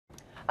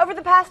Over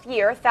the past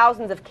year,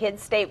 thousands of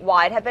kids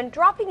statewide have been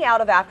dropping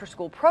out of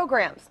after-school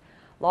programs.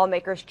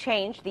 Lawmakers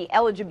changed the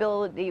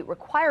eligibility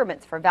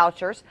requirements for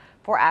vouchers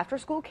for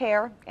after-school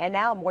care, and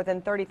now more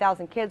than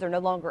 30,000 kids are no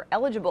longer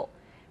eligible.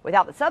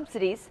 Without the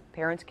subsidies,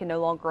 parents can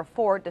no longer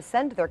afford to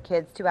send their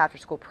kids to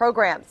after-school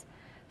programs.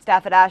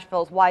 Staff at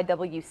Asheville's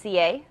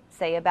YWCA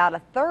say about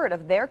a third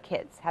of their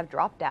kids have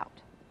dropped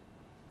out.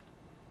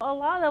 A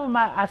lot of them,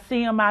 I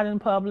see them out in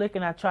public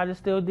and I try to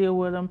still deal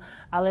with them.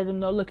 I let them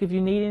know, look, if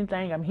you need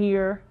anything, I'm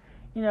here.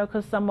 You know,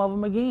 because some of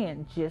them,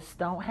 again, just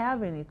don't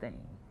have anything.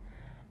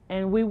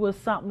 And we was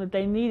something that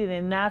they needed,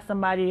 and now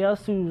somebody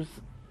else who's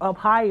up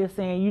higher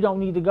saying you don't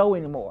need to go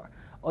anymore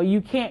or you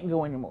can't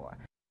go anymore.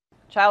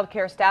 Child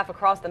care staff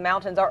across the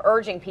mountains are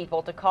urging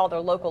people to call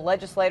their local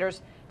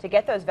legislators to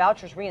get those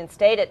vouchers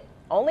reinstated.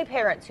 Only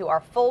parents who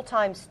are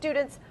full-time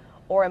students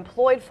or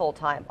employed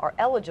full-time are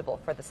eligible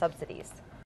for the subsidies.